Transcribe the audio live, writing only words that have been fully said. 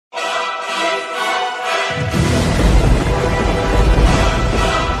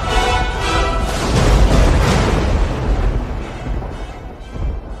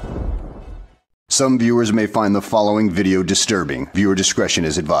Some viewers may find the following video disturbing. Viewer discretion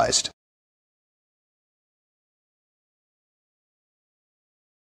is advised.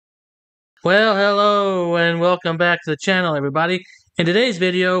 Well, hello and welcome back to the channel, everybody. In today's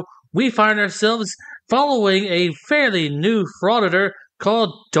video, we find ourselves following a fairly new frauditor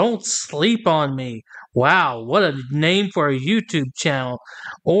called Don't Sleep on Me. Wow, what a name for a YouTube channel,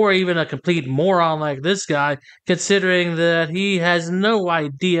 or even a complete moron like this guy, considering that he has no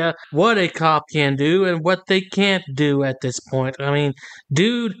idea what a cop can do and what they can't do at this point. I mean,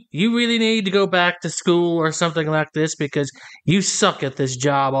 dude, you really need to go back to school or something like this because you suck at this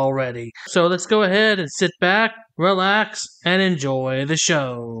job already. So let's go ahead and sit back, relax, and enjoy the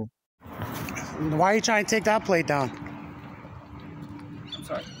show. Why are you trying to take that plate down? I'm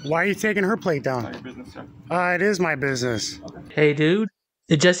sorry? Why are you taking her plate down? It's not your business, sir. It is my business. Okay. Hey, dude,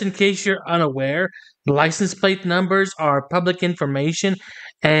 just in case you're unaware, license plate numbers are public information,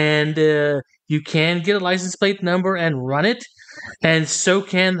 and you can get a license plate number and run it, and so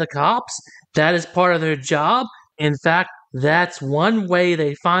can the cops. That is part of their job. In fact, that's one way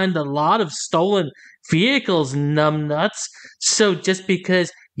they find a lot of stolen vehicles, numbnuts. So just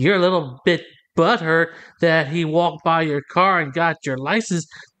because you're a little bit butthurt that he walked by your car and got your license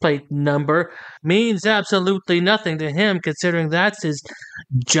plate number means absolutely nothing to him, considering that's his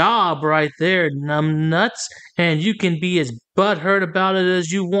job right there, numbnuts. And you can be as butthurt about it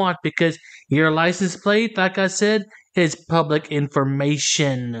as you want because your license plate, like I said, is public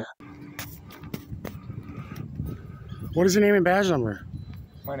information. What is your name and badge number?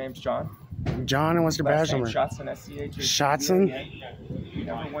 My name's John. John, and what's your badge number? Shotson, S-C-H. Shotson?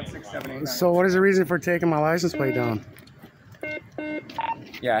 Number 16789. So what is the reason for taking my license plate down?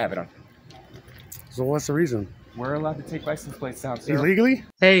 Yeah, I have it on. So what's the reason? We're allowed to take license plates down, sir. Illegally?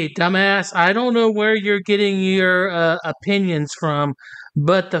 Hey, dumbass, I don't know where you're getting your opinions from,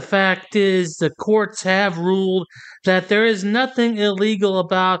 but the fact is the courts have ruled that there is nothing illegal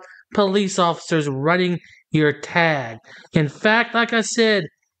about police officers running your tag. In fact, like I said,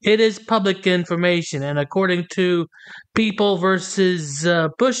 it is public information, and according to People versus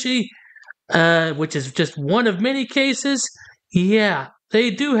Bushy, which is just one of many cases, yeah, they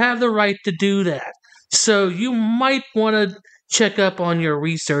do have the right to do that. So you might want to check up on your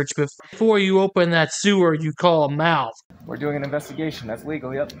research before you open that sewer you call a mouth. We're doing an investigation. That's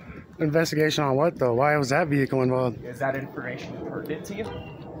legal, yep. Investigation on what, though? Why was that vehicle involved? Is that information pertinent to you?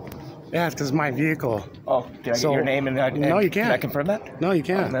 Yeah, it's because it's my vehicle. Oh, can I get your name and no, you can't. Can I confirm that? No, you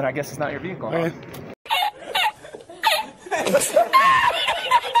can't. Then I guess it's not your vehicle. Okay.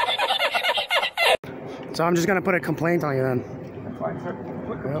 So I'm just going to put a complaint on you then. That's fine, sir.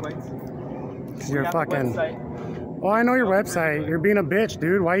 Quick complaints. You're fucking... Well, I know your website. You're being a bitch,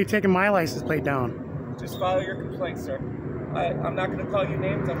 dude. Why are you taking my license plate down? Just file your complaint, sir. I'm not going to call you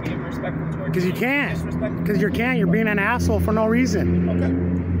names. I'm being respectful towards you. Because you can't. Because you can't. You're being an asshole for no reason.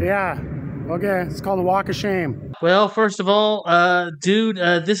 Okay. Yeah. Okay. It's called a walk of shame. Well, first of all, dude,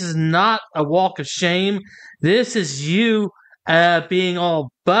 this is not a walk of shame. This is you being all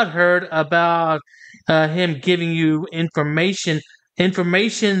butthurt about him giving you information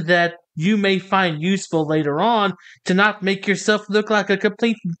that you may find useful later on to not make yourself look like a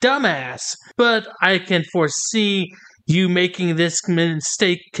complete dumbass. But I can foresee you making this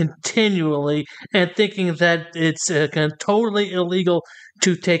mistake continually and thinking that it's totally illegal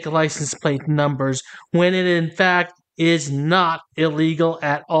to take license plate numbers when it in fact is not illegal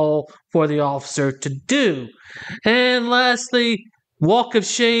at all for the officer to do. And lastly, walk of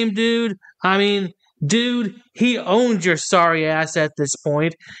shame, dude. I mean, dude, he owns your sorry ass at this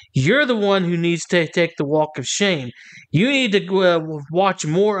point. You're the one who needs to take the walk of shame. You need to watch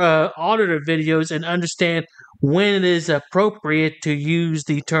more auditor videos and understand when it is appropriate to use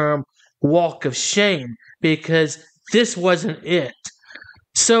the term walk of shame, because this wasn't it.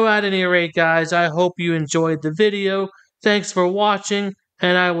 So at any rate, guys, I hope you enjoyed the video. Thanks for watching,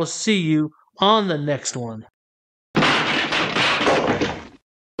 and I will see you on the next one.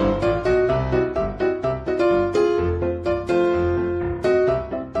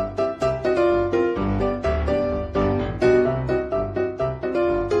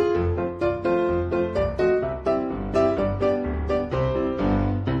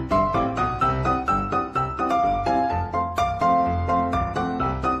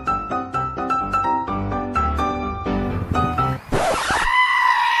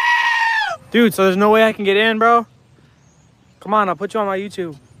 Dude, so there's no way I can get in, bro? Come on, I'll put you on my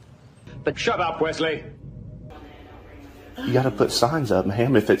YouTube. But shut up, Wesley. You gotta put signs up,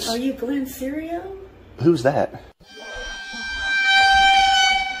 ma'am, if it's... Are you Glenn Serio? Who's that?